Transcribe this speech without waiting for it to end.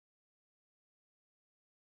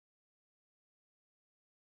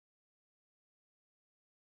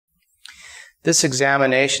This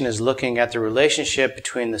examination is looking at the relationship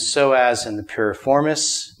between the psoas and the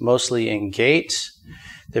piriformis, mostly in gait.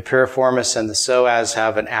 The piriformis and the psoas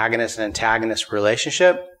have an agonist and antagonist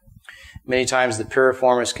relationship. Many times the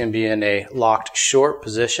piriformis can be in a locked short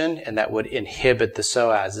position, and that would inhibit the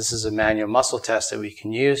psoas. This is a manual muscle test that we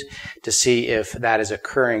can use to see if that is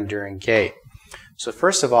occurring during gait. So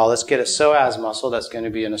first of all, let's get a psoas muscle that's going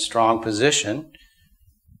to be in a strong position.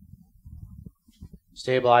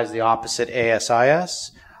 Stabilize the opposite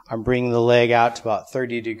ASIS. I'm bringing the leg out to about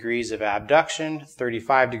 30 degrees of abduction,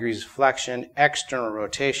 35 degrees of flexion, external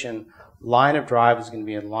rotation. Line of drive is going to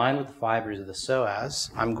be in line with the fibers of the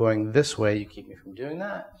psoas. I'm going this way. You keep me from doing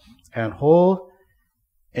that. And hold.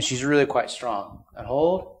 And she's really quite strong. And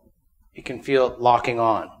hold. You can feel it locking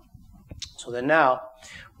on. So then now,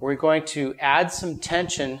 we're going to add some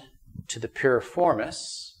tension to the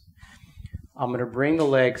piriformis. I'm going to bring the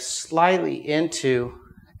leg slightly into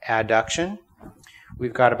adduction.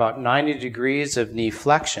 We've got about 90 degrees of knee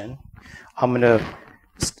flexion. I'm going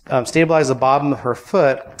to stabilize the bottom of her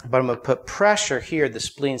foot, but I'm going to put pressure here at the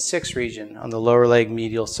spleen 6 region on the lower leg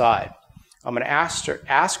medial side. I'm going to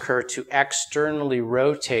ask her to externally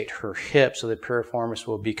rotate her hip so the piriformis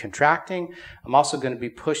will be contracting. I'm also going to be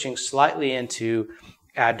pushing slightly into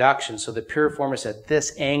adduction, so the piriformis at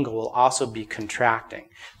this angle will also be contracting.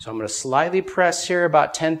 So I'm going to slightly press here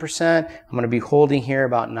about 10%. I'm going to be holding here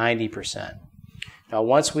about 90%. Now,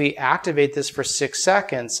 once we activate this for 6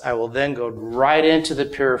 seconds, I will then go right into the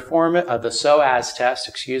piriformis, the psoas test,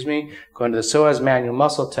 go into the psoas manual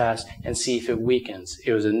muscle test and see if it weakens.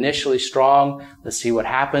 It was initially strong. Let's see what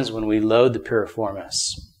happens when we load the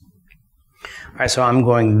piriformis. All right, so I'm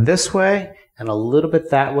going this way and a little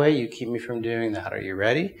bit that way. You keep me from doing that. Are you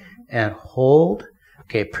ready? And hold.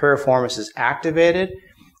 Okay, piriformis is activated.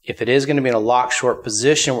 If it is going to be in a locked short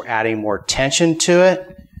position, we're adding more tension to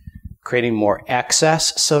it, creating more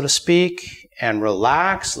excess, so to speak, and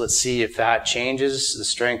relax. Let's see if that changes the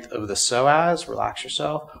strength of the psoas. Relax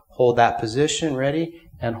yourself. Hold that position. Ready?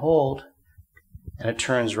 And hold. And it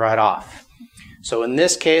turns right off. So in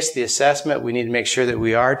this case, the assessment, we need to make sure that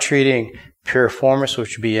we are treating piriformis,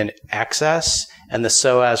 which would be in excess, and the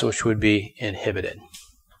psoas, which would be inhibited.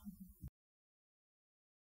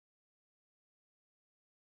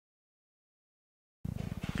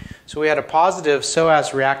 So we had a positive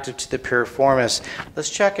psoas reactive to the piriformis. Let's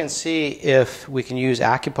check and see if we can use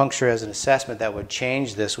acupuncture as an assessment that would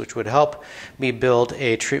change this, which would help me build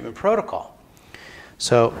a treatment protocol.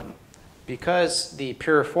 So because the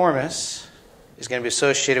piriformis is going to be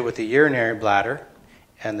associated with the urinary bladder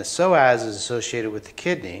and the psoas is associated with the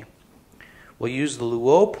kidney, we'll use the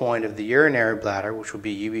Luo point of the urinary bladder, which will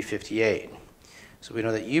be UB58. So we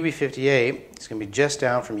know that UB58 is going to be just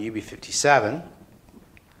down from UB57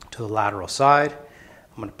 to the lateral side.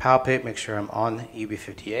 I'm going to palpate, make sure I'm on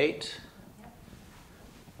UB58.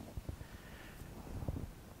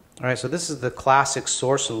 All right, so this is the classic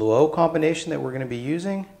source and Luo combination that we're going to be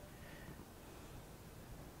using.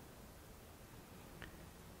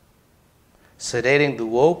 Sedating the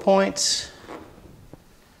Luo points,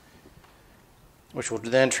 which will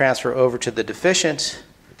then transfer over to the deficient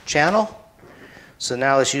channel. So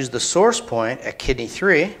now let's use the source point at kidney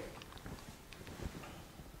 3.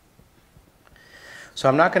 So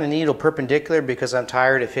I'm not going to needle perpendicular because I'm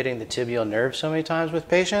tired of hitting the tibial nerve so many times with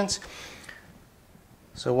patients.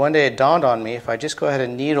 So one day it dawned on me, if I just go ahead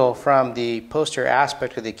and needle from the posterior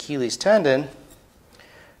aspect of the Achilles tendon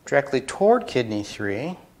directly toward kidney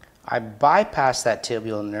 3, I bypass that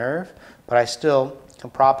tibial nerve, but I still can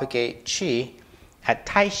propagate qi at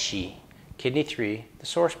Tai Chi, kidney 3, the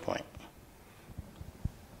source point.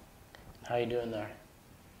 How are you doing there?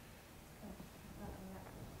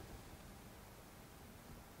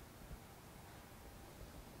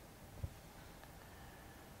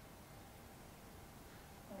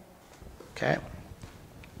 Okay.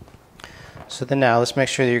 So then now let's make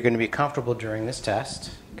sure that you're going to be comfortable during this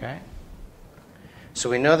test. Okay. So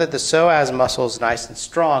we know that the psoas muscle is nice and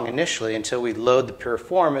strong initially until we load the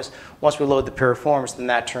piriformis. Once we load the piriformis, then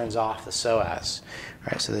that turns off the psoas.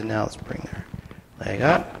 All right. So then now let's bring their leg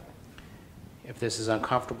up. If this is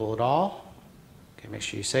uncomfortable at all, okay, make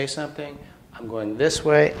sure you say something. I'm going this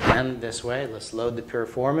way and this way. Let's load the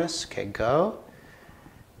piriformis. Okay, go.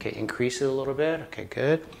 Okay, increase it a little bit. Okay,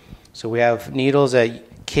 good. So we have needles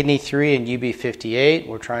at kidney 3 and UB58.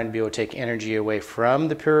 We're trying to be able to take energy away from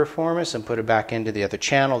the piriformis and put it back into the other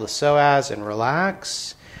channel, the psoas, and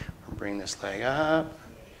relax. We'll bring this leg up.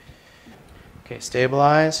 Okay,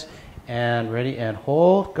 stabilize. And ready, and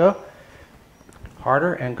hold. Go.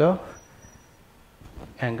 Harder, and go.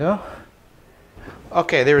 And go.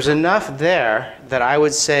 Okay, there's enough there that I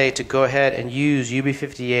would say to go ahead and use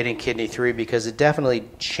UB58 in kidney 3 because it definitely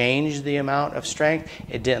changed the amount of strength.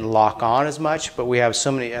 It didn't lock on as much, but we have so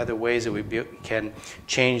many other ways that we can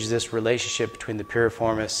change this relationship between the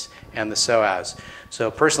piriformis and the psoas. So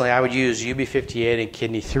personally, I would use UB58 in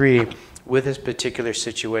kidney 3 with this particular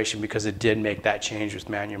situation because it did make that change with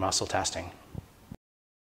manual muscle testing.